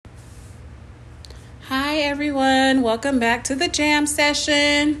Hi everyone, welcome back to the jam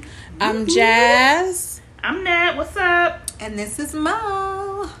session. I'm Jazz. I'm Nat, what's up? And this is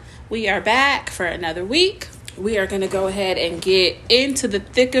Mo. We are back for another week. We are going to go ahead and get into the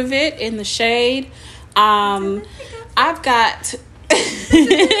thick of it, in the shade. I've got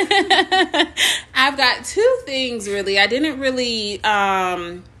I've got two things really. I didn't really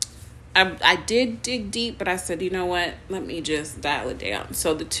I did dig deep, but I said, you know what? Let me just dial it down.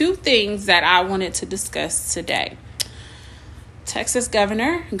 So the two things that I wanted to discuss today. Texas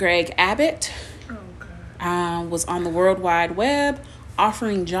Governor Greg Abbott was on the World Wide Web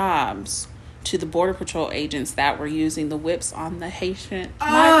offering jobs to the Border Patrol agents that were using the whips on the Haitian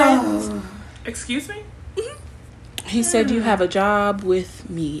migrants. Excuse me? He said, you have a job with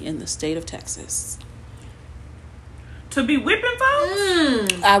me in the state of Texas. To be whipping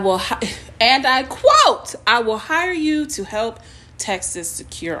folks? I will, and I quote, I will hire you to help Texas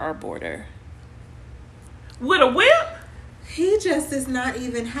secure our border. With a whip? He just is not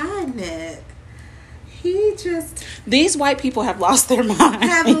even hiding it. These white people have lost their mind.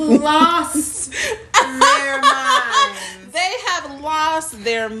 Have lost their minds. They have lost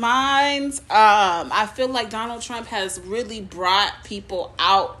their minds. I feel like Donald Trump has really brought people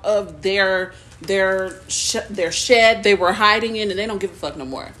out of their shed they were hiding in, and they don't give a fuck no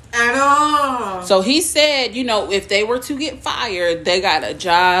more at all. So he said, you know, if they were to get fired, they got a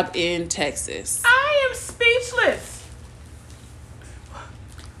job in Texas. I am speechless.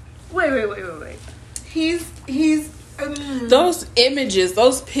 Wait. He's those images,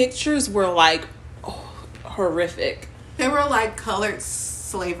 those pictures were like horrific. They were like colored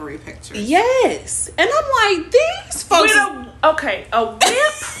slavery pictures. Yes. And I'm like, these folks a whip?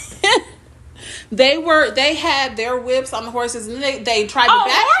 They had their whips on the horses, and they tried to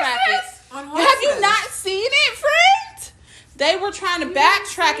backtrack it. Have you not seen it, friend? They were trying to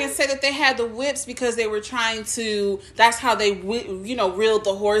backtrack and say that they had the whips because they were trying to. That's how they, reeled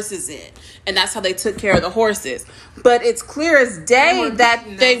the horses in, and that's how they took care of the horses. But it's clear as day that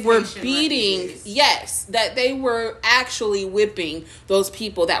they were beating. Yes, that they were actually whipping those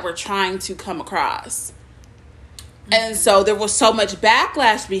people that were trying to come across. And so there was so much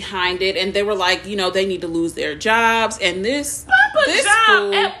backlash behind it, and they were like, they need to lose their jobs. And this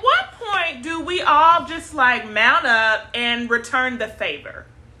job. At what point do we all just mount up and return the favor?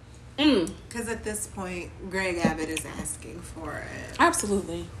 Because at this point, Greg Abbott is asking for it.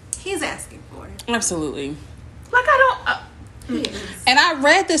 Absolutely, he's asking for it. Absolutely. I don't. And I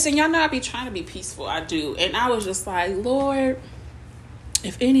read this, and y'all know I be trying to be peaceful. I do, and I was just like, Lord.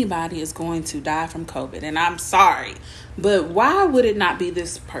 If anybody is going to die from COVID, and I'm sorry, but why would it not be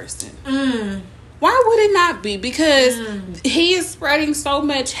this person? Why would it not be? Because he is spreading so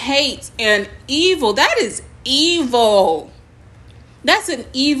much hate and evil. That is evil. That's an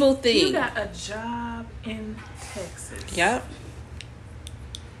evil thing. You got a job in Texas. Yep.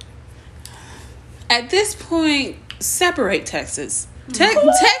 At this point, separate Texas.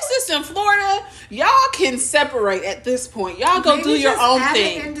 Texas and Florida, y'all can separate at this point. Y'all go do your own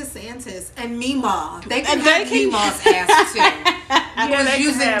thing. And DeSantis and Meemaw, they can have Meemaw's ass too. Was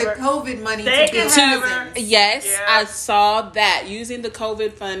using the COVID money to build prisons. Yes, yeah. I saw that, using the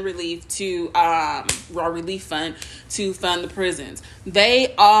COVID fund relief relief fund to fund the prisons.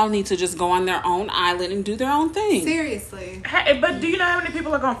 They all need to just go on their own island and do their own thing. Seriously. Hey, but do you know how many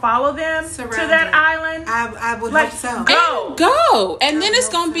people are going to follow them to that island? I would hope so. Go. And then it's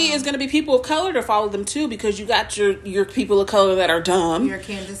gonna be people of color to follow them too, because you got your people of color that are dumb. Your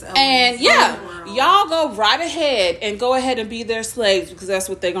Candace Owens. And y'all go right ahead and go ahead and be their slaves, because that's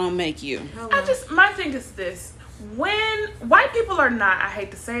what they're gonna make you. My thing is this: when white people are not, I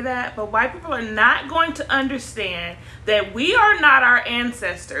hate to say that, but white people are not going to understand that we are not our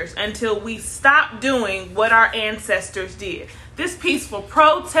ancestors until we stop doing what our ancestors did. This peaceful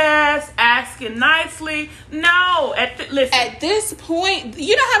protest, asking nicely. No, listen. At this point,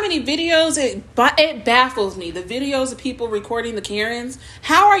 you know how many videos it baffles me. The videos of people recording the Karens.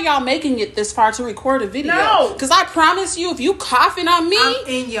 How are y'all making it this far to record a video? No, because I promise you, if you coughing on me, I'm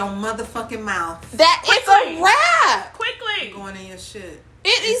in your motherfucking mouth. It's a wrap. Quickly, going in your shit.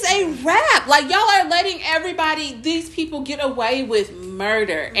 It is a wrap. Like, y'all are letting these people get away with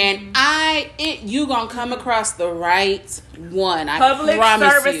murder. And you gonna come across the right one. I Public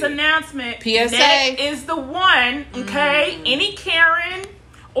promise service you. announcement. PSA. Ned is the one, okay? Any Karen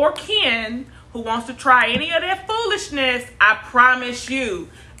or Ken who wants to try any of that foolishness, I promise you,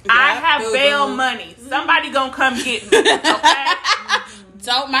 I have bail money. Somebody gonna come get me, okay?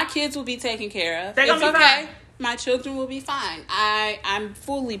 So my kids will be taken care of. They're gonna be okay. fine. My children will be fine. I'm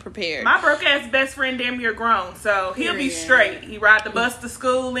fully prepared. My broke ass best friend damn near grown, so he'll be straight. He ride the bus to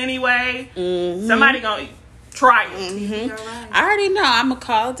school anyway. Mm-hmm. Somebody gonna try it. Mm-hmm. I already know. I'm gonna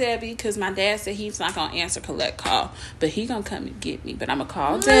call Debbie because my dad said he's not gonna answer collect call, but he gonna come and get me. But I'm gonna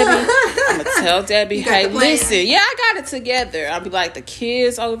call Debbie. I'm gonna tell Debbie, hey, listen, I got it together. I'll be like, the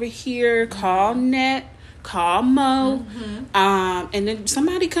kids over here, call Net, call Mo, and then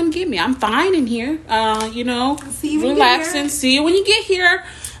somebody come get me. I'm fine in here. See you relaxing. See you when you get here.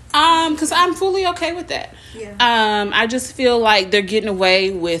 Because I'm fully okay with that. Yeah. I just feel like they're getting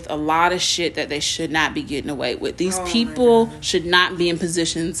away with a lot of shit that they should not be getting away with. These people should not be in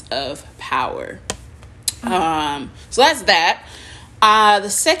positions of power. So that's that. The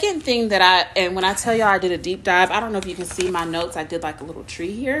second thing that when I tell y'all I did a deep dive, I don't know if you can see my notes. I did like a little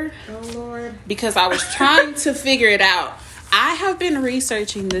tree here. Oh, Lord. Because I was trying to figure it out. I have been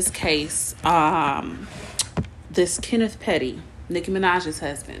researching this case, this Kenneth Petty, Nicki Minaj's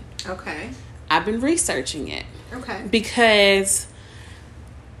husband. Okay. I've been researching it. Okay. Because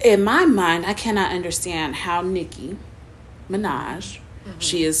in my mind, I cannot understand how Nicki Minaj,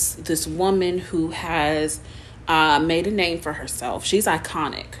 she is this woman who has made a name for herself. She's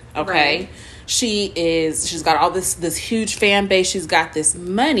iconic. Okay. Right. She's got all this huge fan base. She's got this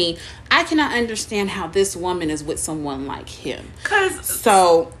money. I cannot understand how this woman is with someone like him.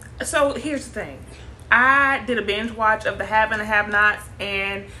 So here's the thing. I did a binge watch of the Have and the Have-Nots,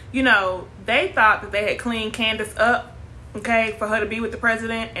 and, they thought that they had cleaned Candace up, okay, for her to be with the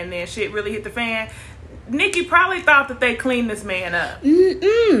president, and then shit really hit the fan. Nicki probably thought that they cleaned this man up.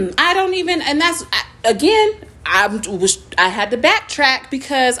 I don't even, and that's, again, I had to backtrack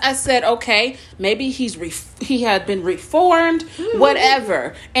because I said, okay, maybe he had been reformed,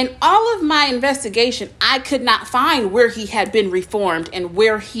 whatever. And all of my investigation, I could not find where he had been reformed and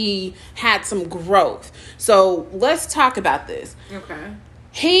where he had some growth. So let's talk about this. Okay.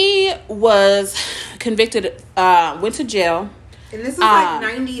 He was convicted, went to jail. And this is like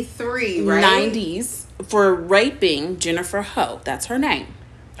 93, right? 90s for raping Jennifer Ho. That's her name.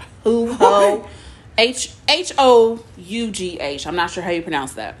 Ho. Hough. I'm not sure how you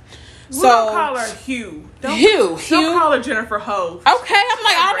pronounce that. So don't call her Hugh. Don't call her Jennifer Ho. Okay, I'm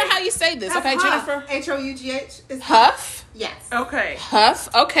like, I don't know how you say this. That's okay, Huff. Jennifer. Hough. Huff. Yes. Okay.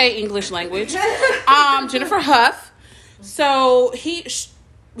 Huff. Okay, English language. Jennifer Huff. So he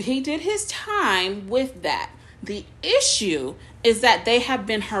did his time with that. The issue is that they have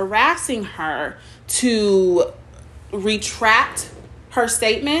been harassing her to retract her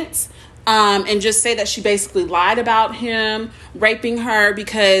statements. And just say that she basically lied about him raping her,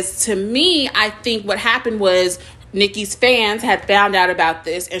 because to me, I think what happened was Nicki's fans had found out about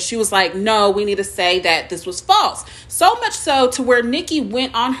this and she was like, no, we need to say that this was false. So much so to where Nicki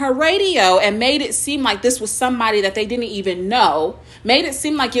went on her radio and made it seem like this was somebody that they didn't even know, made it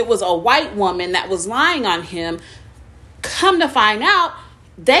seem like it was a white woman that was lying on him. Come to find out,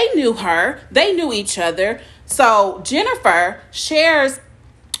 they knew her, they knew each other. So Jennifer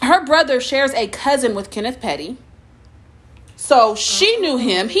her brother shares a cousin with Kenneth Petty. So she knew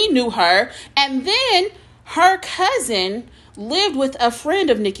him. He knew her. And then her cousin lived with a friend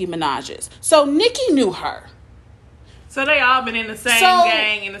of Nicki Minaj's. So Nicki knew her. So they all been in the same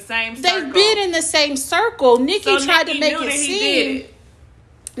gang, in the same circle. They've been in the same circle. Nicki tried to make it seem...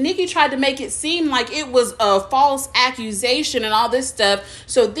 Nicki tried to make it seem like it was a false accusation and all this stuff.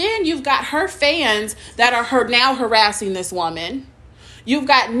 So then you've got her fans that are now harassing this woman. You've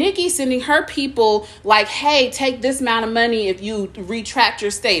got Nicki sending her people like, hey, take this amount of money if you retract your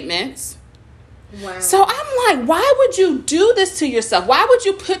statements. Wow. So I'm like, why would you do this to yourself? Why would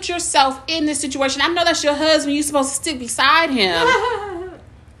you put yourself in this situation? I know that's your husband. You're supposed to stick beside him.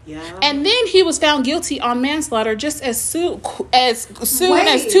 Yeah. And then he was found guilty on manslaughter just as soon as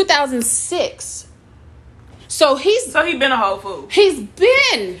 2006. So he's been a whole fool. He's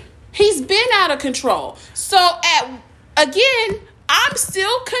been out of control. So again, I'm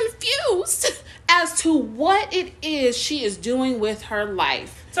still confused as to what it is she is doing with her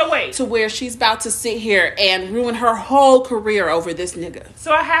life. So wait. To where she's about to sit here and ruin her whole career over this nigga.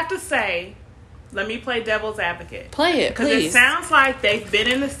 So I have to say, let me play devil's advocate. Play it, please. Because it sounds like they've been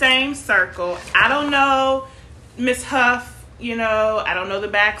in the same circle. I don't know Miss Huff, I don't know the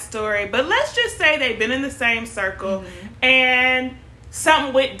backstory. But let's just say they've been in the same circle and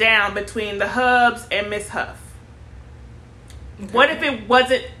something went down between the Hubs and Miss Huff. Okay. What if it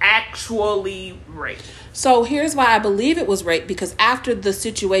wasn't actually rape? So here's why I believe it was rape. Because after the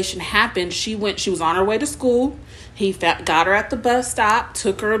situation happened, she was on her way to school. He got her at the bus stop,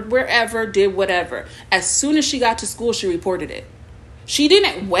 took her wherever, did whatever. As soon as she got to school, she reported it. She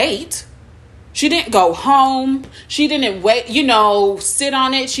didn't wait. She didn't go home. She didn't wait, sit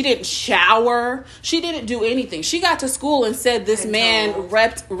on it. She didn't shower. She didn't do anything. She got to school and said, this man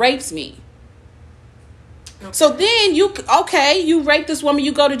rapes me. Okay. So then you rape this woman,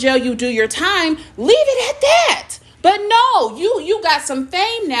 you go to jail, you do your time, leave it at that. But no, you got some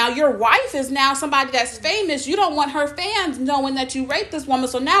fame now. Your wife is now somebody that's famous. You don't want her fans knowing that you raped this woman,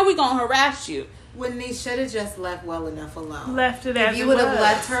 so now we're going to harass you. When they should have just left well enough alone. Left it as it was. If you would have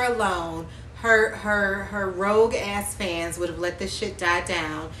left her alone, her rogue ass fans would have let this shit die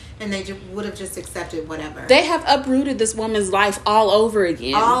down, and they would have just accepted whatever. They have uprooted this woman's life all over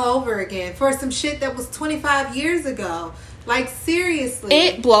again. All over again for some shit that was 25 years ago. Like, seriously.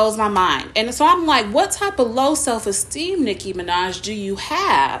 It blows my mind. And so I'm like, what type of low self-esteem, Nicki Minaj, do you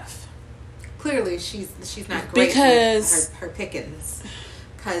have? Clearly, she's not great because her pickings.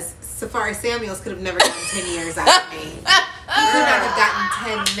 Because Safari Samuels could have never gotten 10 years out of me. He could not have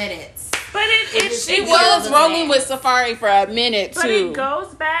gotten 10 minutes. But it was rolling with Safari for a minute, too. But it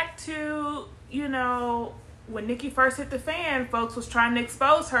goes back to, when Nicki first hit the fan, folks was trying to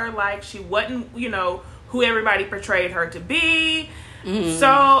expose her like she wasn't, who everybody portrayed her to be. Mm-hmm.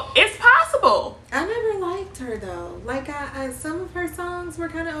 So it's possible. I never liked her though. Like some of her songs were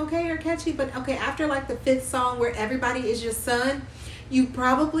kind of okay or catchy, but after like the 5th song where everybody is your son, you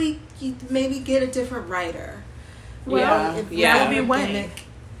maybe get a different writer. Well, that would be Wayne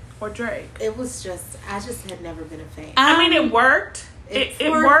or Drake. It was I just had never been a fan. I mean, it worked.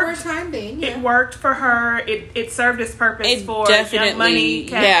 It worked for a time being. Yeah. It worked for her. It served its purpose for Young Money,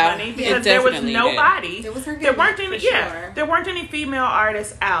 Cash Money, because there was nobody. It was her there weren't any. There weren't any female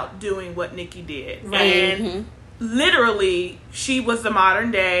artists out doing what Nicki did, right. And literally, she was the modern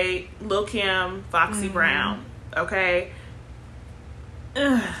day Lil' Kim, Foxy Brown. Okay.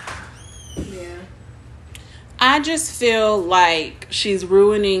 Yeah. I just feel like she's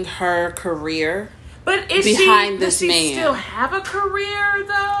ruining her career. But is does she still have a career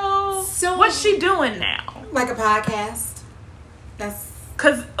though? So what's she doing now? Like a podcast.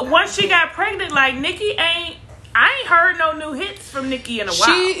 Because once she got pregnant, like I ain't heard no new hits from Nicki in a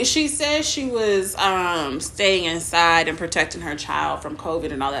while. She says she was staying inside and protecting her child from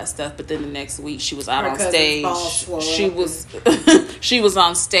COVID and all that stuff. But then the next week she was out on stage. She was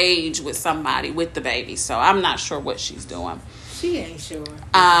on stage with somebody with the baby. So I'm not sure what she's doing. She ain't sure.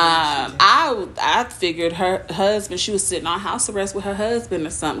 I figured her husband, she was sitting on house arrest with her husband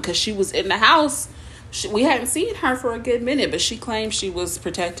or something because she was in the house. We hadn't seen her for a good minute, but she claimed she was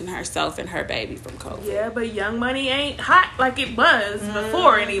protecting herself and her baby from COVID. Yeah, but Young Money ain't hot like it was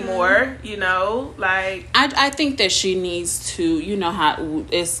before anymore, like... I think that she needs to, how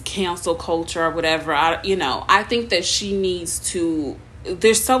it's cancel culture or whatever. I think that she needs to...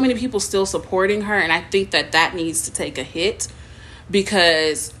 There's so many people still supporting her, and I think that needs to take a hit.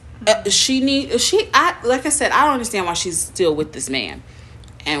 Because like I said, I don't understand why she's still with this man,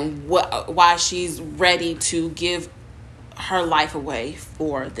 and why she's ready to give her life away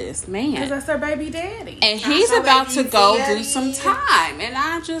for this man. Because that's her baby daddy, and he's about to go do some time. And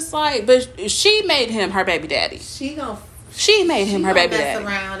I just but she made him her baby daddy. She made him her baby daddy.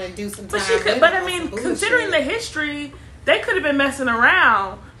 Mess around and do some time. But I mean, considering the history, they could have been messing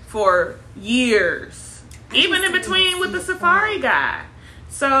around for years. Even in between with the Safari guy.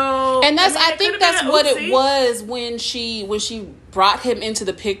 So and I think that's what it was when she brought him into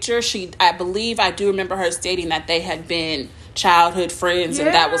the picture. I do remember her stating that they had been childhood friends and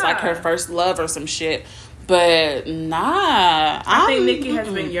that was like her first love or some shit. But I think Nicki has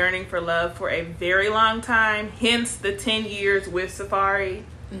been yearning for love for a very long time, hence the 10 years with Safari.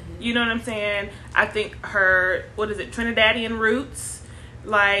 Mm-hmm. You know what I'm saying? I think her Trinidadian roots,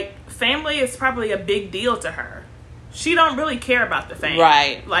 like, family is probably a big deal to her. She don't really care about the fame.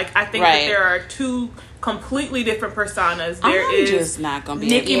 Right. Like, I think that there are two completely different personas. There is just not gonna be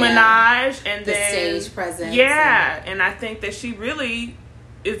Nicki Minaj and the then stage presence. Yeah. And I think that she really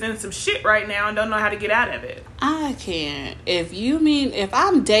is in some shit right now and don't know how to get out of it. I can't. If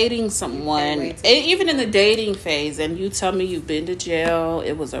I'm dating someone, even in the dating phase, and you tell me you've been to jail,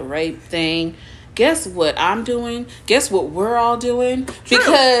 it was a rape thing, guess what I'm doing? Guess what we're all doing? True.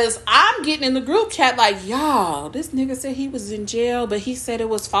 Because I'm getting in the group chat like, y'all, this nigga said he was in jail, but he said it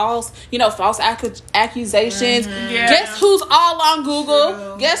was false, false accusations. Mm-hmm. Yeah. Guess who's all on Google?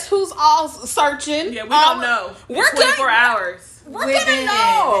 True. Guess who's all searching? Yeah, we don't know. We're 24 hours. We're gonna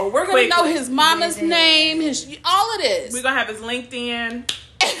know. We're gonna know his mama's name, all of this. We're gonna have his LinkedIn.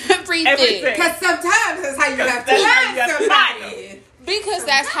 Everything. Because sometimes that's how you have to find somebody. Because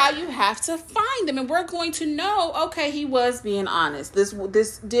that's how you have to find them. And we're going to know, okay, he was being honest.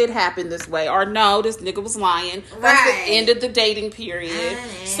 This did happen this way. Or no, this nigga was lying. That's the end of the dating period.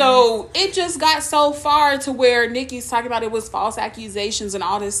 So it just got so far to where Nikki's talking about it was false accusations and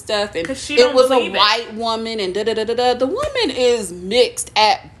all this stuff. And it was a white woman and da-da-da-da-da. The woman is mixed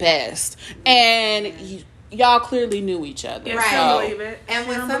at best. And y'all clearly knew each other. Yes, right. Believe it. And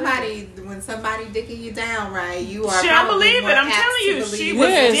when somebody dicking you down, right, you are. She don't believe it. I'm telling you, she was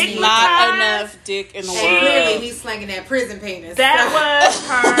dick not enough dick in the world. Clearly, he's slinging that prison penis. That was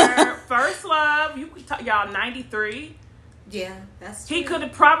her first love. Y'all 93. Yeah, that's true. He could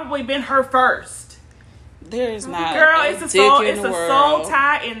have probably been her first. There's not. Girl, it's a soul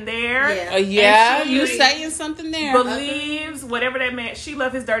tie in there. Yeah, you saying something there. Believes whatever that meant. She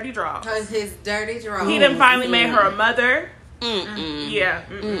loved his dirty draws. His dirty draws. He done finally made her a mother. Yeah.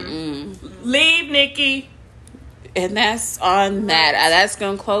 Leave, Nikki. And that's on that. That's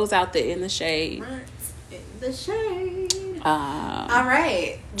gonna close out the In the Shade. In the Shade. All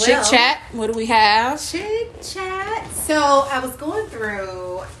right. Chit chat. What do we have? Chit chat. So I was going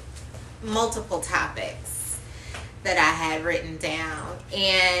through multiple topics that I had written down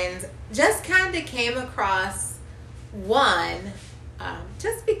and just kind of came across one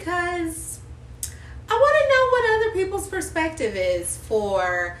just because I want to know what other people's perspective is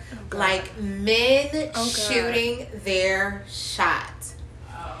for like men shooting their shot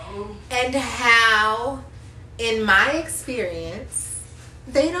and how in my experience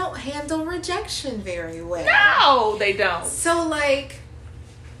they don't handle rejection very well. No, they don't. So like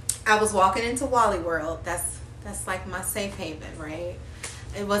I was walking into Wally World. That's like my safe haven, right?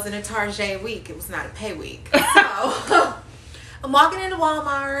 It wasn't a Target week. It was not a pay week. So I'm walking into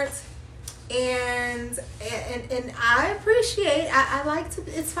Walmart, and I appreciate. I like to.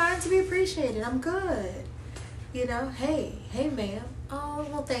 It's fine to be appreciated. I'm good. You know. Hey, ma'am. Oh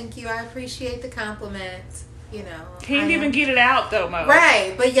well, thank you. I appreciate the compliment. You know. Can't even get it out though, Mo.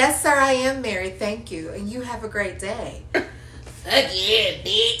 Right, but yes, sir. I am married. Thank you, and you have a great day. Fuck yeah,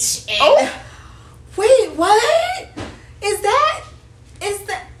 bitch. And wait, what? Is that?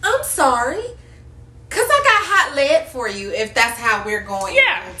 I'm sorry. Because I got hot lead for you if that's how we're going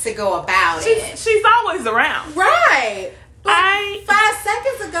to go about it. She's always around. Right. But 5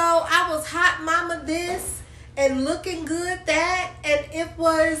 seconds ago, I was hot mama this and looking good that. And it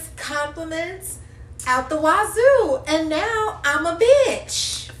was compliments out the wazoo. And now I'm a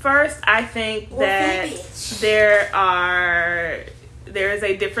bitch. First, I think that there is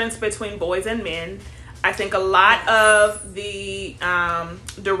a difference between boys and men. I think a lot of the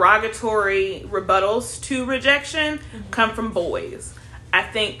derogatory rebuttals to rejection come from boys. I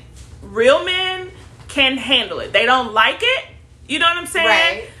think real men can handle it. They don't like it, you know what I'm saying?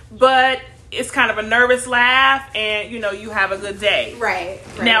 Right. But it's kind of a nervous laugh and, you know, you have a good day. Right.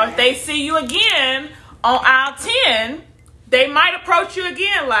 Now, if they see you again on aisle 10, they might approach you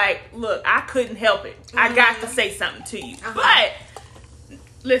again like, look, I couldn't help it. I got to say something to you. But,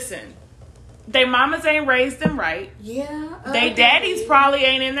 listen, they mamas ain't raised them right. Yeah. They daddies probably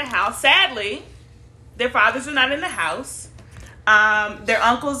ain't in the house. Sadly, their fathers are not in the house. Their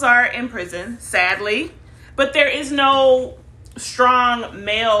uncles are in prison, sadly. But there is no strong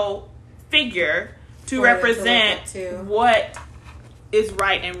male figure to represent what is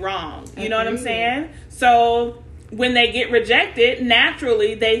right and wrong. You know what I'm saying? So when they get rejected,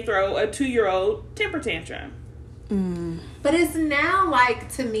 naturally they throw a 2-year-old temper tantrum. But it's now,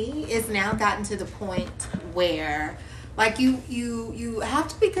 like, to me, it's now gotten to the point where, like, you have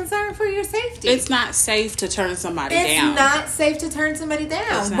to be concerned for your safety. It's not safe to turn somebody down. It's not safe to turn somebody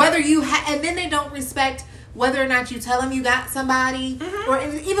down. Whether you and then they don't respect whether or not you tell them you got somebody. Or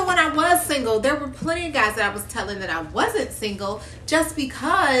even when I was single, there were plenty of guys that I was telling that I wasn't single just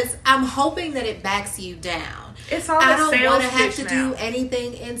because I'm hoping that it backs you down. It's all I don't want to have to do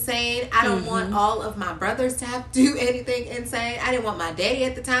anything insane. I don't want all of my brothers to have to do anything insane. I didn't want my daddy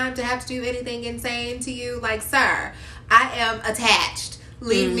at the time to have to do anything insane to you. Like, sir, I am attached.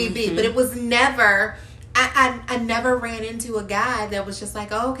 Leave me be. But it was never... I never ran into a guy that was just like,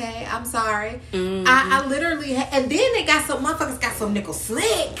 oh, okay, I'm sorry. I literally... And then they got some... Motherfuckers got some nickel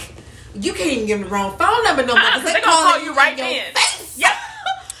slick. You can't even give them the wrong phone number no more. They're going to call you right then. Yep.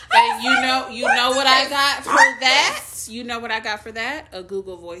 And you know what I got for that? You know what I got for that? A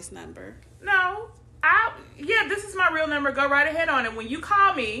Google Voice number. No. This is my real number. Go right ahead on it. When you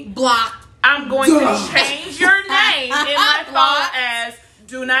call me, block. I'm going to change your name in my phone as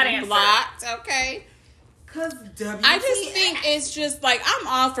do not answer. Blocked. Okay. Cause I just think it's just like I'm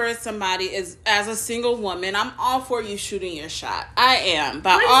all for somebody as a single woman. I'm all for you shooting your shot. I am.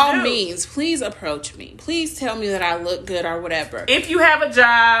 By all means, please approach me. Please tell me that I look good or whatever. If you have a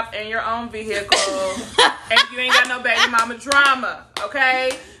job and your own vehicle and you ain't got no baby mama drama,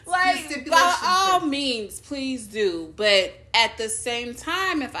 okay? Like, by all means, please do. But at the same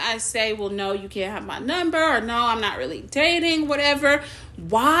time, if I say, well, no, you can't have my number, or no, I'm not really dating, whatever,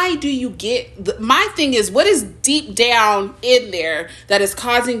 why do you get... My thing is, what is deep down in there that is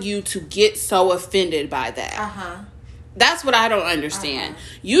causing you to get so offended by that? Uh-huh. That's what I don't understand.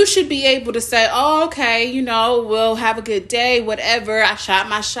 You should be able to say, oh, okay, we'll have a good day, whatever. I shot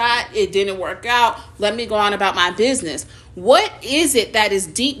my shot. It didn't work out. Let me go on about my business. What is it that is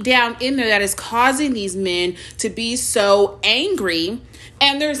deep down in there that is causing these men to be so angry?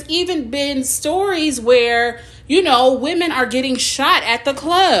 And there's even been stories where, women are getting shot at the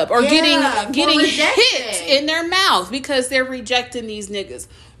club or getting hit in their mouth because they're rejecting these niggas.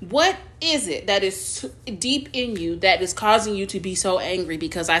 What is it that is deep in you that is causing you to be so angry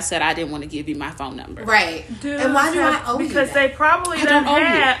because I said I didn't want to give you my phone number? Right. And why do I owe you that? Because they probably done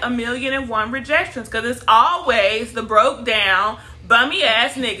had 1,000,001 rejections. Because it's always the broke down, bummy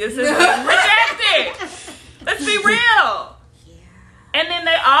ass niggas that's getting rejected. Let's be real. Yeah. And then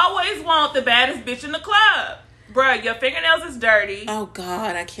they always want the baddest bitch in the club. Bruh, your fingernails is dirty. Oh,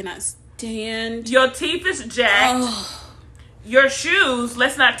 God, I cannot stand. Your teeth is jacked. Your shoes,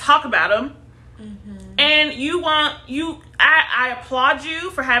 let's not talk about them. Mm-hmm. And I applaud you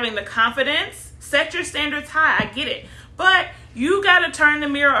for having the confidence. Set your standards high. I get it. But you got to turn the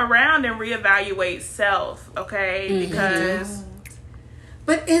mirror around and reevaluate self, okay? Mm-hmm. Because...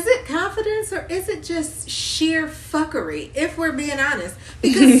 But is it confidence or is it just sheer fuckery, if we're being honest?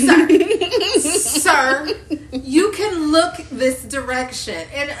 Because, sir, you can look this direction.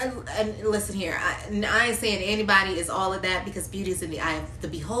 And listen here, I ain't saying anybody is all of that because beauty is in the eye of the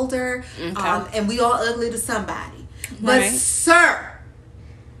beholder. Okay. And we all ugly to somebody. But, sir,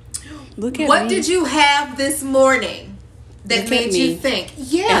 look at what me. Did you have this morning that made you think?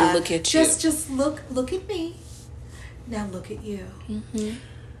 Yeah. And look at you. Just look at me. Now look at you.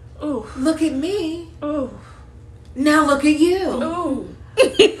 Mm-hmm. Ooh. Look at me. Ooh. Now look at you. Ooh.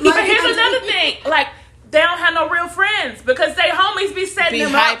 But here's another thing. Like, they don't have no real friends because they homies be setting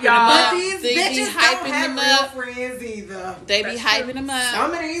them up, y'all. But these bitches don't have real friends either. They be hyping them up.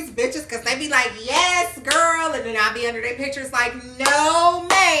 Some of these bitches, because they be like, yes, girl. And then I'll be under their pictures like, no,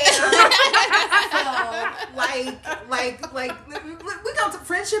 man. we go to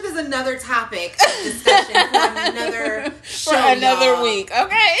friendship is another topic of discussion for another show, for another y'all. Week.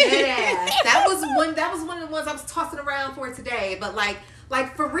 Okay. Yeah. That was one of the ones I was tossing around for today. But like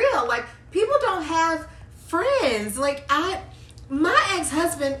for real, like people don't have friends. Like my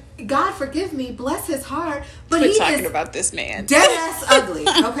ex-husband, God forgive me, bless his heart, but We're he talking is about this man. Dead ass ugly,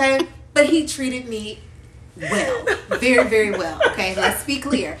 okay? But he treated me well. Very, very well. Okay, let's be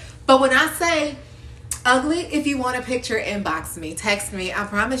clear. But when I say ugly, if you want a picture, inbox me, text me. I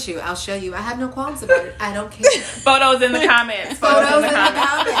promise you, I'll show you. I have no qualms about it. I don't care. Photos in the comments. Photos in the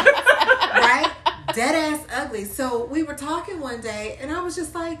comments. Right? Dead ass ugly. So we were talking one day, and I was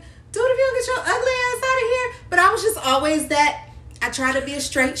just like, dude, if you don't get your ugly ass out of here. But I was just always that. I try to be a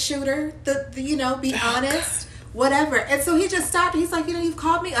straight shooter. Be honest. Whatever. And so he just stopped. He's like, you've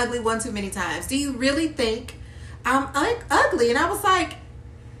called me ugly one too many times. Do you really think I'm ugly? And I was like,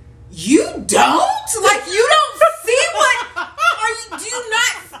 you don't? Like, you don't see what?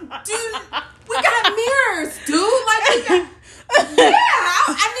 We got mirrors, dude. Like,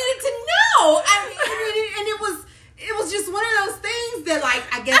 I needed to know. And it was just one of those things that, like,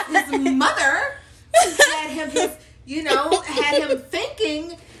 I guess his mother had him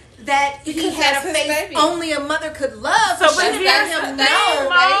thinking that he had a face baby. Only a mother could love. So she let him know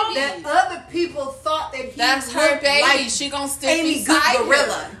that other people thought that he that's her baby. Like she gonna still Amy be Good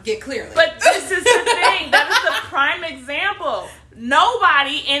Gorilla. Get clearly. But this is the thing. That is the prime example.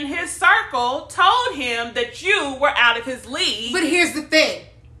 Nobody in his circle told him that you were out of his league. But here's the thing.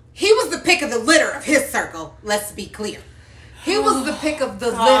 He was the pick of the litter of his circle. Let's be clear. He was the pick of the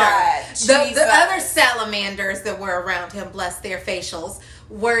litter. The other salamanders that were around him, bless their facials,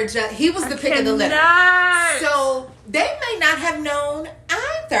 he was the pick of the litter. So they may not have known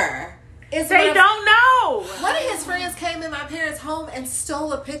either. They don't know. One of his friends came in my parents' home and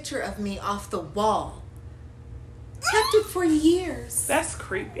stole a picture of me off the wall. Kept it for years. That's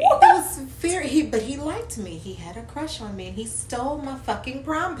creepy. It was but he liked me. He had a crush on me, and he stole my fucking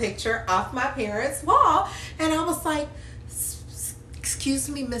prom picture off my parents' wall. And I was like, excuse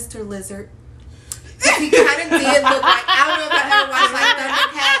me, Mr. Lizard. He kind of did look like, I don't know if I ever watched like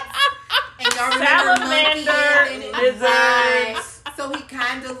Thundercats, and salamander, lizards. Right. So he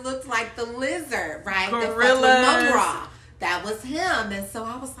kind of looked like the lizard, right? Gorillas. That was him. And so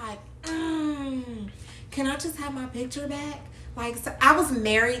I was like, can I just have my picture back? Like, so I was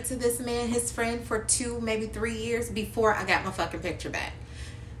married to this man, his friend, for 2, maybe 3 years before I got my fucking picture back.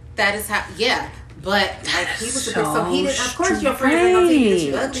 That is how, yeah. But like he was so he didn't. Of course, your friends ain't gonna tell you that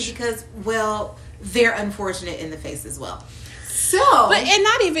you're ugly because, well, they're unfortunate in the face as well. So, but and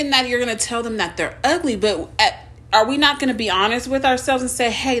not even that you're gonna tell them that they're ugly, but are we not gonna be honest with ourselves and say,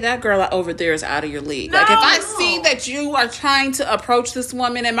 hey, that girl over there is out of your league? No, like if I see that you are trying to approach this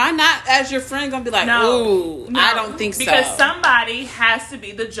woman, am I not, as your friend, gonna be like, no, I don't think so? Because somebody has to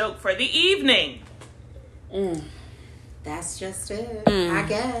be the joke for the evening. That's just it, I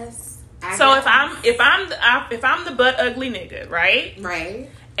guess. So if I'm the butt ugly nigga, right? Right.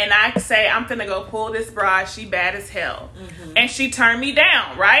 And I say I'm finna go pull this broad, she bad as hell, and she turned me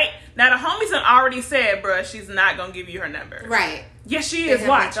down, right? Now the homies have already said, bruh, she's not gonna give you her number. Right. Yes, she is.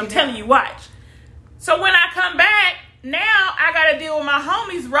 Watch, I'm telling you, watch. So when I come back, now I gotta deal with my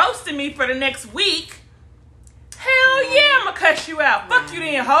homies roasting me for the next week. Hell yeah, I'm gonna cuss you out. Fuck you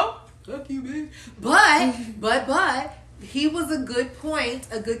then, hoe. Fuck you, bitch. But. He was a good point,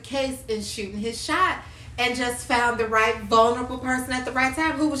 a good case in shooting his shot and just found the right vulnerable person at the right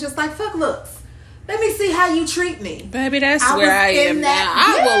time who was just like, fuck looks. Let me see how you treat me. Baby, that's where I am now.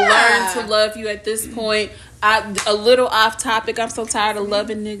 I will learn to love you at this point. A little off topic. I'm so tired of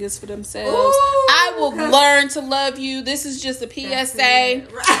loving niggas for themselves. Ooh, I will learn to love you. This is just a PSA.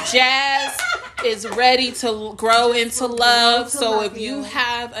 Jazz is ready to grow into love. So if you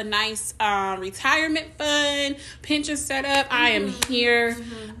have a nice retirement fund, pension set up, I am here.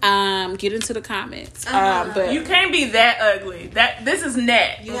 Get into the comments. But you can't be that ugly. This is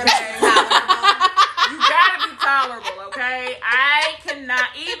net. You gotta be tolerable, okay? I cannot,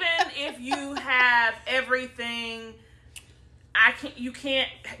 even if you have everything, you can't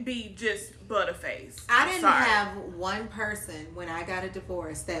be just butterface. I didn't have one person when I got a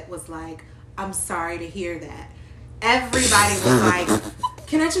divorce that was like, I'm sorry to hear that. Everybody was like,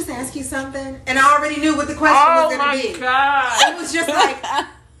 can I just ask you something? And I already knew what the question was going to be. Oh my God. It was just like,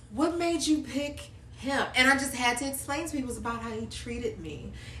 what made you pick him? And I just had to explain to people about how he treated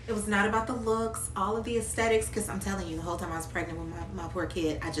me. It was not about the looks, all of the aesthetics, because I'm telling you, the whole time I was pregnant with my poor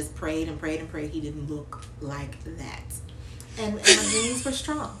kid, I just prayed and prayed and prayed he didn't look like that. And my genes were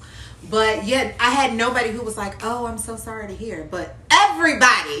strong. But yet, I had nobody who was like, oh, I'm so sorry to hear. But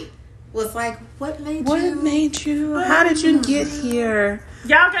everybody was like, what made you? How did you get here?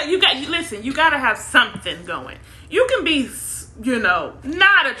 Listen, you gotta have something going. You can be,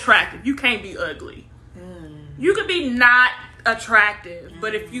 not attractive. You can't be ugly. You can be not attractive,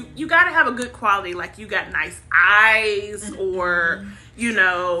 but if you gotta have a good quality, like you got nice eyes, or you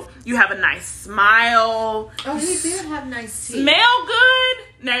have a nice smile. Oh, he did have nice teeth. Smell good.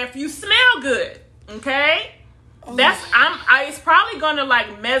 Now, if you smell good, okay, it's probably gonna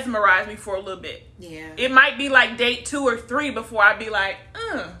like mesmerize me for a little bit. Yeah, it might be like date 2 or 3 before I be like,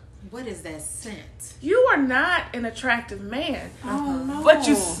 what is that scent? You are not an attractive man. Oh no, but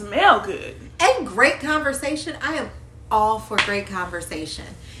you smell good and great conversation. I am all for great conversation.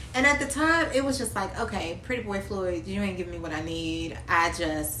 And at the time, it was just like, okay, Pretty Boy Floyd, you ain't giving me what I need.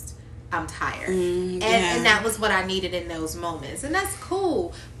 I'm tired. And that was what I needed in those moments. And that's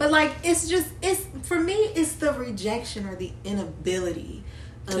cool. But like, for me, it's the rejection or the inability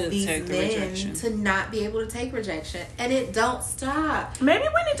of these men to not be able to take rejection. And it don't stop. Maybe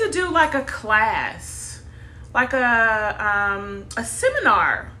we need to do like a class, like a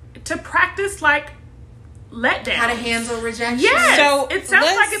seminar to practice like letdown. How to handle rejection. Yes. So it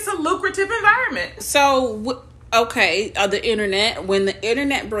sounds like it's a lucrative environment. So, okay, the internet. When the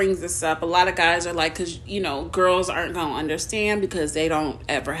internet brings this up, a lot of guys are like, because, girls aren't going to understand because they don't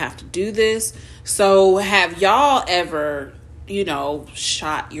ever have to do this. So have y'all ever,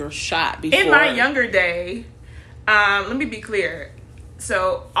 shot your shot before? In my younger day, let me be clear.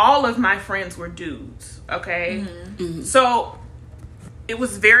 So all of my friends were dudes, okay? Mm-hmm. So it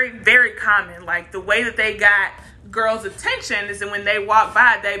was very, very common. Like, the way that they got girls' attention is that when they walk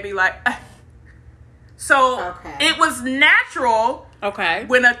by, they'd be like, So it was natural. Okay.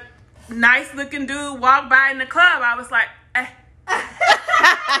 When a nice-looking dude walked by in the club, I was like,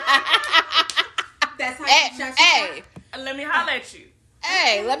 That's how you shut your shot? Let me holler at you.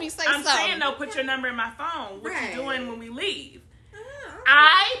 Hey, let me say something. I'm saying, though, put your number in my phone. What you doing when we leave? Okay.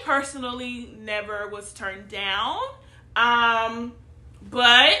 I personally never was turned down.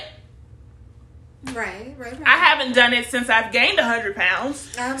 But Right. I haven't done it since I've gained 100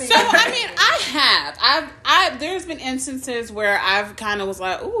 pounds. I have. There's been instances where I've kind of was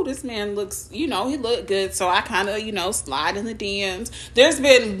like, "Ooh, this man looks, he looked good." So I kind of, slide in the DMs. There's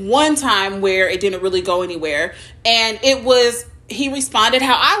been one time where it didn't really go anywhere, and he responded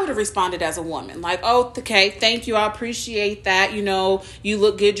how I would have responded as a woman. Like, "Oh, okay, thank you. I appreciate that. You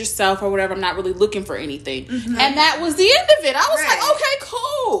look good yourself or whatever. I'm not really looking for anything." Mm-hmm. And that was the end of it. I was like, "Okay,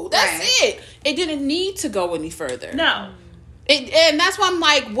 cool. That's it." It didn't need to go any further. No. And that's why I'm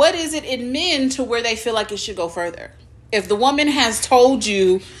like, what is it in men to where they feel like it should go further? If the woman has told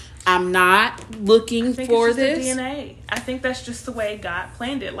you, "I'm not looking for this." The DNA. I think that's just the way God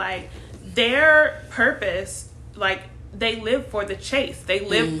planned it. Like, their purpose, like, they live for the chase. They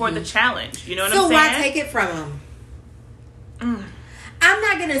live for the challenge. You know what I'm saying? So why take it from them? I'm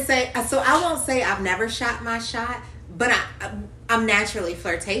not going to say... So I won't say I've never shot my shot, but I'm naturally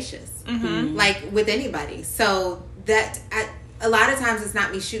flirtatious. Mm-hmm. Like, with anybody. So a lot of times it's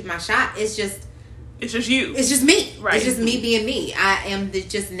not me shooting my shot. It's just you. It's just me. Right. It's just me being me. I am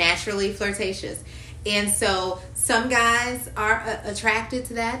just naturally flirtatious. And so some guys are attracted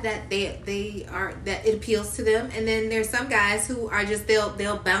to that they are, that it appeals to them. And then there's some guys who are just,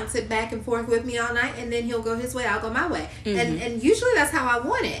 they'll bounce it back and forth with me all night, and then he'll go his way, I'll go my way. Mm-hmm. And usually that's how I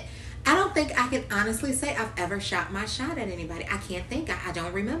want it. I don't think I can honestly say I've ever shot my shot at anybody. I can't think. I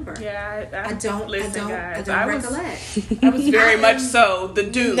don't remember. Yeah, I don't recollect. I was very much so the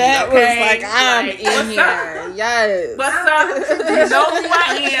dude. That was like, I'm like, in here. Yes. What's up? You know who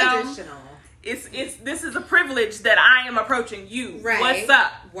I am. This is a privilege that I am approaching you. Right. What's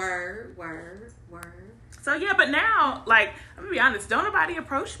up? Word. So yeah, but now, like, I'm gonna be honest, don't nobody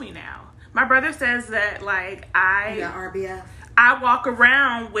approach me now. My brother says that, like, RBF. I walk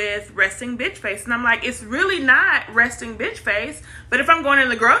around with resting bitch face, and I'm like, it's really not resting bitch face. But if I'm going in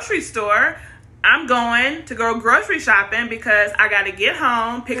the grocery store, I'm going to go grocery shopping because I got to get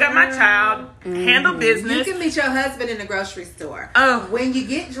home, pick up my child, handle business. You can meet your husband in the grocery store. Oh. When you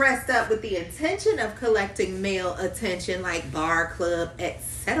get dressed up with the intention of collecting male attention, like bar, club,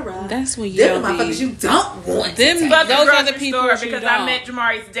 etc. That's when you don't motherfuckers you don't want. Them, but those are the people because I met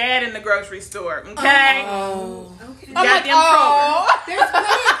Jamari's dad in the grocery store. Okay. Okay. Goddamn Kroger. There's plenty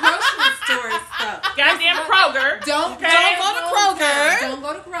of grocery stores stuff. Goddamn Kroger. Don't go to Kroger. Don't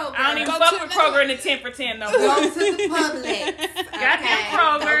go to Kroger. I don't even fuck with Kroger in the 10 for 10 no more. Go to the Publix. Goddamn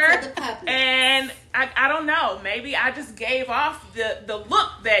Kroger. Go to the Publix. And I don't know. Maybe I just gave off the look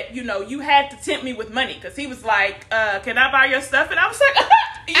that, you had to tempt me with money. Because he was like, can I buy your stuff? And I was like,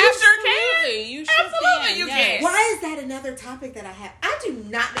 you sure can. You sure Absolutely you can. Why is that another topic that I have? I do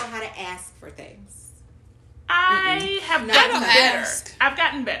not know how to ask for things. I have gotten better. I've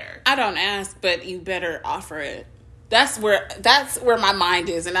gotten better. I don't ask, but you better offer it. That's where my mind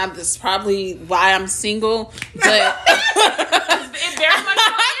is, and that's probably why I'm single. But it very much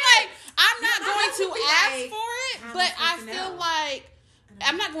I'm not going to ask for it, but I feel like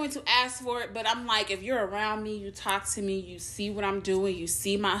I'm not going to ask for it, but I'm like, if you're around me, you talk to me, you see what I'm doing, you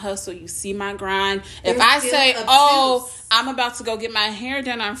see my hustle, you see my grind. If I say, I'm about to go get my hair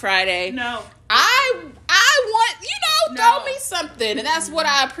done on Friday, no. I want, throw me something. And that's what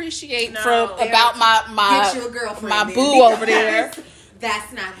I appreciate about my get you a girlfriend, my boo over there.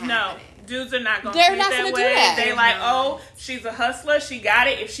 That's not happening. No. Dudes are not going to They're do not that going to way. do that. They like, she's a hustler. She got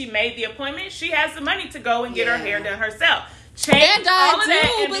it. If she made the appointment, she has the money to go and get her hair done herself. Change all of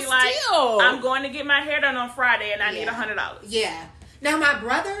that and be like, I'm going to get my hair done on Friday and I need $100. Yeah. Now, my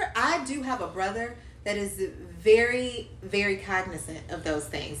brother, I do have a brother that is very, very cognizant of those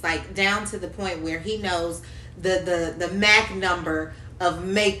things. Like, down to the point where he knows the MAC number of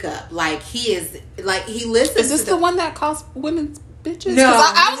makeup. Like, he listens. Is this the one that calls women's bitches? No.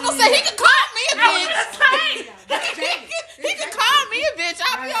 I was going to say, he could call me a bitch. He could call me a bitch.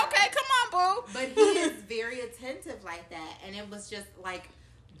 I'll be okay. Come on, boo. But he is very attentive like that. And it was just like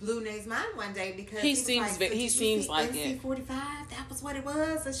blew Nay's mind one day because he seems like it. NC-45, that was what it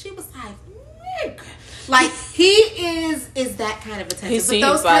was. And she was like, nigga. Like, he is that kind of attentive. He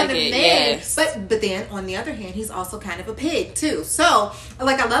seems like it, yes. But then, on the other hand, he's also kind of a pig, too. So,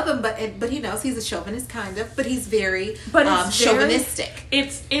 like, I love him, but he knows he's a chauvinist, kind of. But he's very chauvinistic.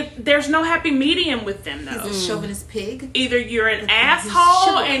 There's no happy medium with them, though. He's a chauvinist pig. Either you're an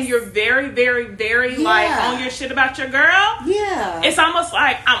asshole and you're very, very, very, like, on your shit about your girl. Yeah. It's almost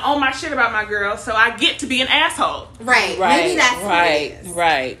like I'm on my shit about my girl, so I get to be an asshole. Right. Maybe that's what it is.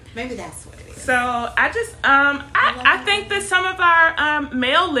 Right. Maybe that's what it is. So I just I think that some of our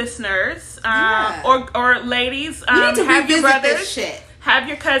male listeners or ladies have your brothers, have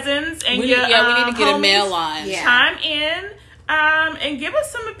your cousins, and we need to get a mail line. Chime in. And give us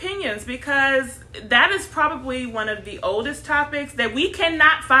some opinions, because that is probably one of the oldest topics that we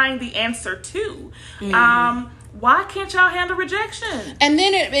cannot find the answer to. Why can't y'all handle rejection? And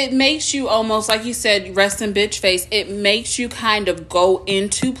then it makes you almost, like you said, resting bitch face. It makes you kind of go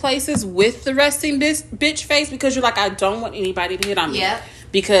into places with the resting bitch face, because you're like, I don't want anybody to hit on me. Yep.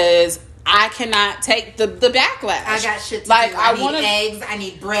 Because I cannot take the backlash. I got shit to do. I need eggs, I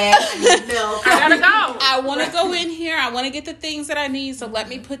need bread, I need milk. I gotta go. I want to go in here. I want to get the things that I need. So let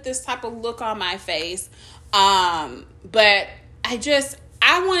me put this type of look on my face. But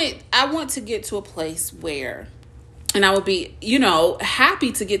I want to get to a place where, and I would be,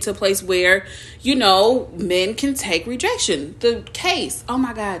 happy to get to a place where, men can take rejection. The case, oh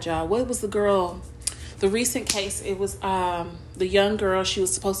my God, y'all, what was the recent case? It was the young girl. She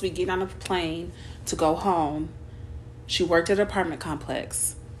was supposed to be getting on a plane to go home. She worked at an apartment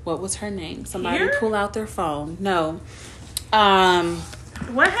complex. What was her name? Somebody pull out their phone. No.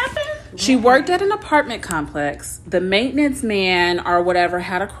 What happened? She worked at an apartment complex. The maintenance man or whatever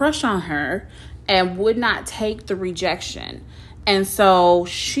had a crush on her and would not take the rejection. And so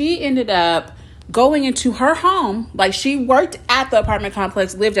she ended up going into her home. Like, she worked at the apartment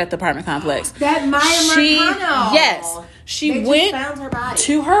complex, lived at the apartment complex. That Maya Mercado. Yes. She went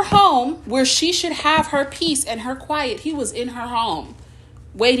to her home where she should have her peace and her quiet. He was in her home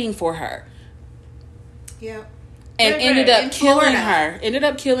waiting for her. Yep. And ended up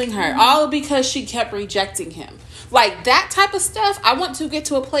killing her. All because she kept rejecting him. Like, that type of stuff, I want to get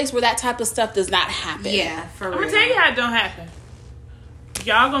to a place where that type of stuff does not happen. Yeah, for real. I'm gonna tell you how it don't happen.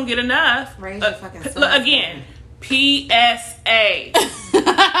 Y'all gonna get enough. Raise your fucking again, PSA.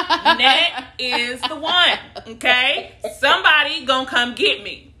 Net is the one. Okay? Somebody gonna come get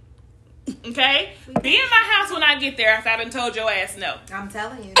me. Okay? Be in my house when I get there after I done told your ass no. I'm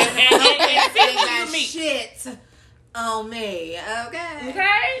telling you. And that shit on me.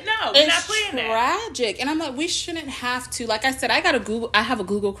 Okay? No, we're not playing that. It's tragic. And I'm like, we shouldn't have to. Like I said, I have a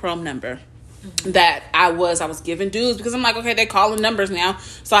Google Chrome number that I was giving dues, because I'm like, okay, they're calling numbers now.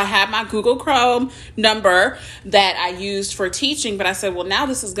 So I have my Google Chrome number that I used for teaching, but I said, well, now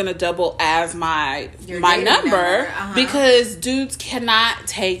this is going to double as my number. Because dudes cannot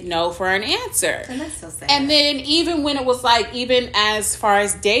take no for an answer. And that's so sad. And then even when it was like, even as far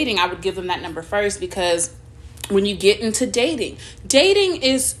as dating, I would give them that number first, because when you get into dating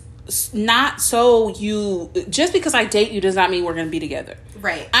is not so just because I date you does not mean we're going to be together.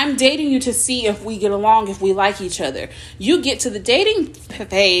 Right. I'm dating you to see if we get along, if we like each other. You get to the dating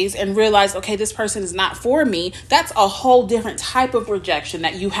phase and realize, okay, this person is not for me. That's a whole different type of rejection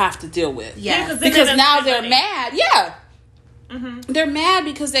that you have to deal with. Yeah. Because now they're mad. Yeah. Mm-hmm. They're mad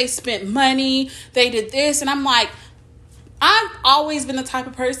because they spent money. They did this. And I'm like, I've always been the type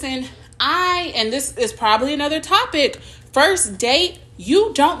of person, and this is probably another topic, first date,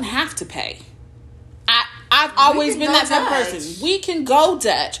 you don't have to pay. I've always been that type of person. We can go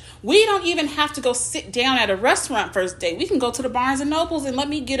Dutch. We don't even have to go sit down at a restaurant first date. We can go to the Barnes and Nobles and let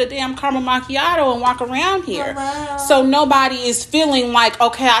me get a damn caramel macchiato and walk around here. Hello. So nobody is feeling like,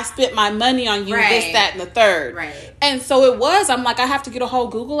 okay, I spent my money on you, this, that, and the third. Right. And so I'm like, I have to get a whole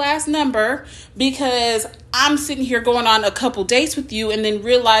Google ass number, because I'm sitting here going on a couple dates with you and then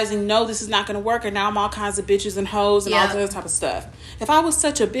realizing, no, this is not going to work. And now I'm all kinds of bitches and hoes and all that other type of stuff. If I was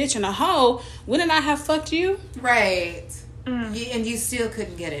such a bitch and a hoe, wouldn't I have fucked you? Right. And you still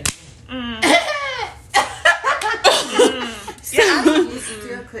couldn't get it. You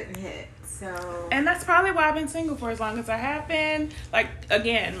still couldn't hit. So. And that's probably why I've been single for as long as I have been. Like,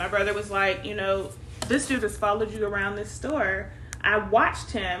 again, my brother was like, this dude has followed you around this store. I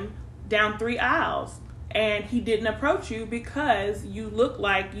watched him down 3 aisles, and he didn't approach you because you looked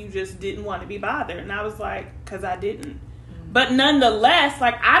like you just didn't want to be bothered. And I was like, because I didn't. But nonetheless,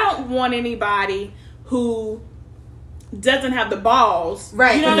 like, I don't want anybody who doesn't have the balls.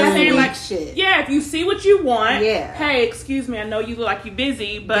 Right. You know what I'm saying? Like, shit. Yeah, if you see what you want, yeah. Hey, excuse me, I know you look like you're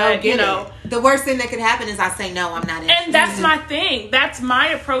busy, but it. The worst thing that could happen is I say no, I'm not interested. And that's my thing. That's my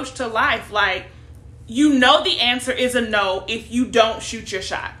approach to life. Like, the answer is a no if you don't shoot your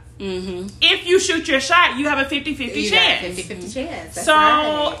shot. Mm-hmm. If you shoot your shot, you have a 50-50 chance. 50-50 chance. That's so,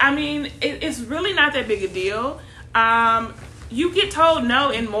 right. I mean, it's really not that big a deal. You get told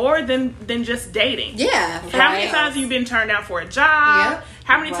no in more than just dating. Yeah. How many times have you been turned down for a job? Yep.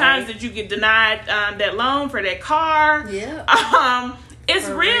 How many times did you get denied that loan for that car? Yeah. It's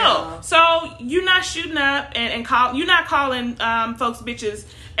real. So you're not shooting up and you're not calling folks bitches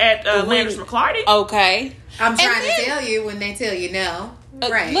at Landers McClarty. Okay. I'm trying to tell you when they tell you no.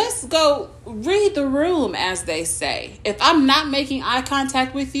 Right. Let's go read the room, as they say. If I'm not making eye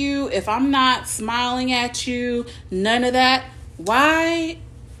contact with you, if I'm not smiling at you, none of that, why?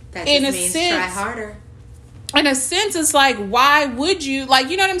 That in a means sense, try harder. In a sense, it's like, why would you? Like,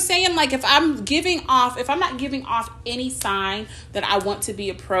 you know what I'm saying? Like, if I'm not giving off any sign that I want to be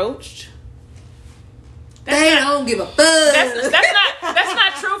approached, they don't give a fuck. That's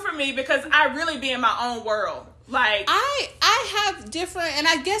not true for me, because I really be in my own world. Like, I have different, and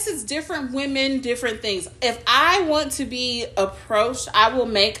I guess it's different women, different things. If I want to be approached, I will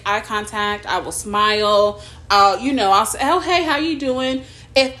make eye contact. I will smile. I'll say, oh, hey, how you doing?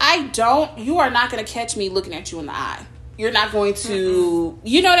 If I don't, you are not going to catch me looking at you in the eye. You're not going to,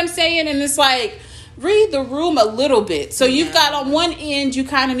 you know what I'm saying? And it's like, read the room a little bit. So you've got on one end, you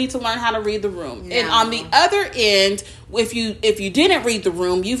kind of need to learn how to read the room. No. And on the other end, if you didn't read the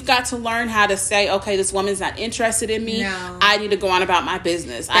room, you've got to learn how to say, okay, this woman's not interested in me. No. I need to go on about my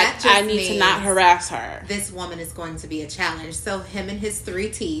business. I need to not harass her. This woman is going to be a challenge. So him and his 3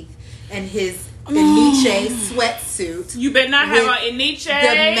 teeth and his Aniche sweatsuit. You better not have an Aniche.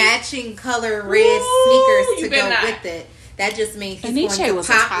 The matching color red sneakers to go with it. That just means he's Aniche going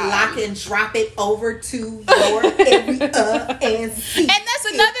to pop, lock, and drop it over to your area and see. And that's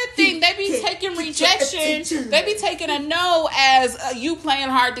another thing. They be taking rejection. They be taking a no as you playing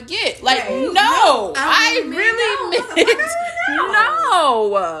hard to get. Like, no. I really meant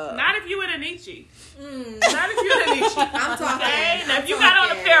no. Not if you with Aniche. Not if you with Aniche. I'm talking. Okay? Now, if you got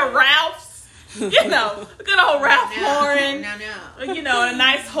on a pair of Ralphs, a good old Ralph Lauren. No. A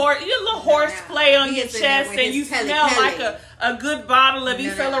nice horse, a little horse play on your chest, and you smell like a good bottle of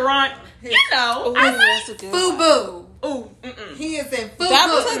Yves Saint Laurent. I like FUBU. Ooh, he is in FUBU. That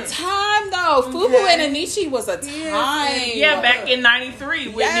was a time, though. FUBU and Aniche was a time. Yeah, back in '93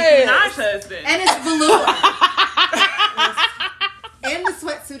 with Nicki Minaj's husband. And it's velour. And the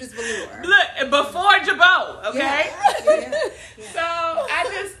sweatsuit is velour. Look, before Jabot, okay? Yeah. So,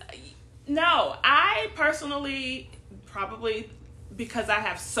 I personally, probably because I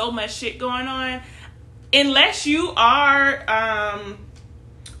have so much shit going on, unless you are,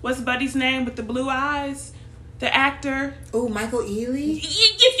 what's Buddy's name with the blue eyes? The actor. Oh, Michael Ealy?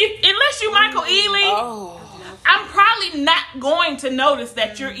 Unless you Michael Ealy, I'm probably not going to notice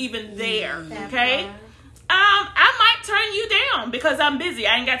that you're even there, okay? I might turn you down because I'm busy.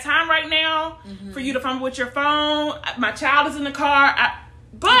 I ain't got time right now for you to fumble with your phone. My child is in the car.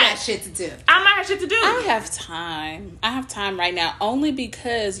 But you got shit to do. I might have shit to do. I have time. I have time right now only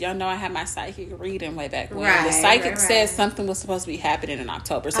because y'all know I had my psychic reading way back when. The psychic said something was supposed to be happening in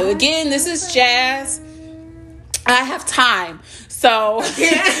October. So again, this is Jazz. I have time. So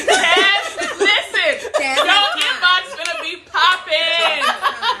Jazz, listen. Your inbox gonna be popping.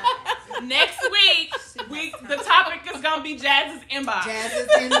 Next week, the topic is gonna be Jazz's inbox. Jazz's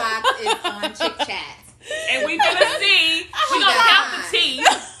inbox is on Chick Chat. And we gonna see. We gonna count the teeth.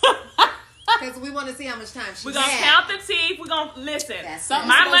 Because we want to see how much time we're gonna count the teeth. We're gonna listen.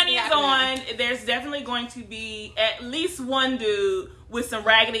 My money is on. There's definitely going to be at least one dude with some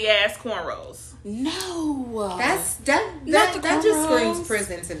raggedy ass cornrows. No, that just screams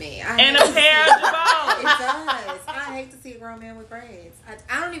prison to me. And a pair of Jabot. It does. I hate to see a grown man with braids.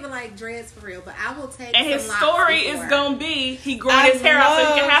 I don't even like dreads for real, but I will take. And his story is gonna be he growing his hair out so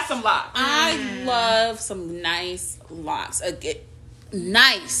he can have some locks. I love some nice locks.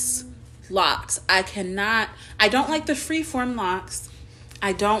 Nice locks. I don't like the freeform locks.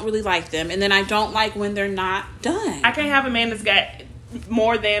 I don't really like them, and then I don't like when they're not done. I can't have a man that's got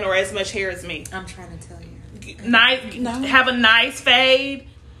more than or as much hair as me. I'm trying to tell you. Have a nice fade.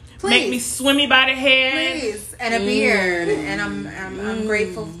 Please. Make me swimmy by the head. Please. And a beard. And I'm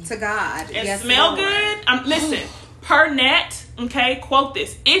grateful to God. And yes, smell good. Listen, per net, okay, quote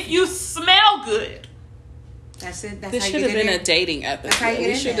this. If you smell good. That's it. This should have been a dating episode. That's how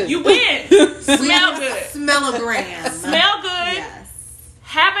you get in You win. Smell good. Smellogram. Smell good. Yes.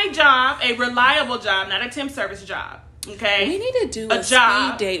 Have a job, a reliable job, not a temp service job. Okay. We need to do a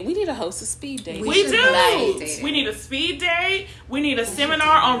job. Speed date. We need to host a speed date. We do. We need a speed date. We need a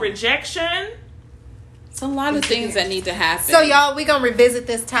seminar on rejection. It's a lot of things that need to happen. So, y'all, we're going to revisit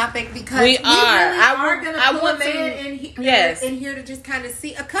this topic because we are going to pull a man in here to just kind of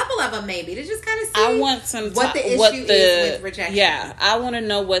see a couple of them, maybe to just kind of see what the issue is with rejection. Yeah, I want to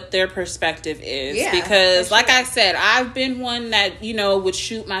know what their perspective is because, like I said, I've been one that would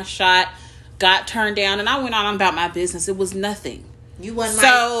shoot my shot, got turned down, and I went on about my business. It was nothing. You wasn't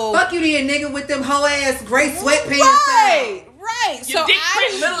fuck you to your nigga with them hoe ass gray sweatpants. Right. Your dick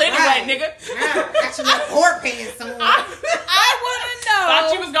pretty little anyway, nigga. Got your little whore pants on. I want to know. Thought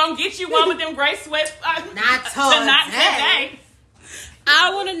you was going to get you one with them gray sweats. Not today.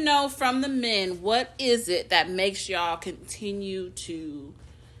 I want to know from the men, what is it that makes y'all continue to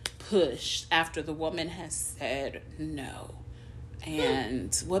push after the woman has said no?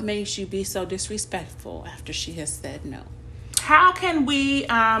 And what makes you be so disrespectful after she has said no? How can we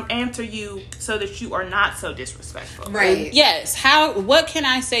answer you so that you are not so disrespectful? Right. Yes. What can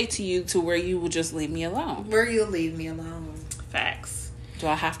I say to you to where you will just leave me alone? Where you'll leave me alone. Facts. Do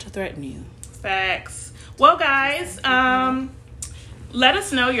I have to threaten you? Facts. Well, guys, let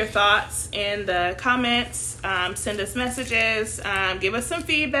us know your thoughts in the comments. Send us messages. Give us some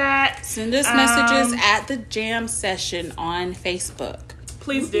feedback. Send us messages at the Jam Session on Facebook.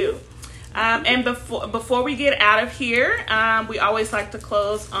 Please do. And before we get out of here, we always like to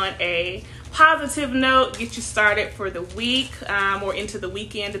close on a positive note, get you started for the week or into the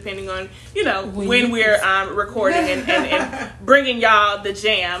weekend, depending on, when we're recording and bringing y'all the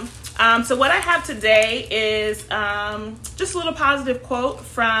jam. So what I have today is just a little positive quote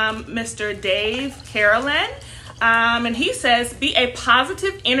from Mr. Dave Carolyn. And he says, be a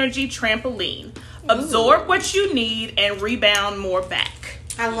positive energy trampoline. Absorb what you need and rebound more back.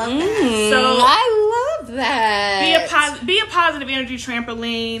 I love that. So I love that. Be a positive energy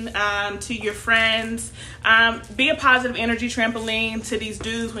trampoline to your friends. Be a positive energy trampoline to these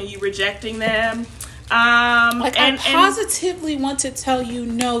dudes when you're rejecting them. I positively want to tell you,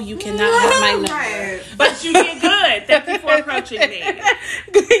 no, you cannot have my number. Right. But you did good. Thank you for approaching me.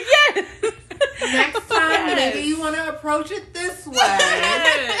 Yes. Next time, maybe you want to approach it this way.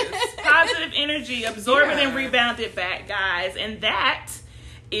 Yes. Positive energy. Absorb it and rebound it back, guys. And that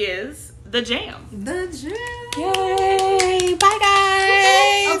is the jam. The jam. Yay. Bye,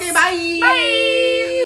 guys. Okay, bye. Bye.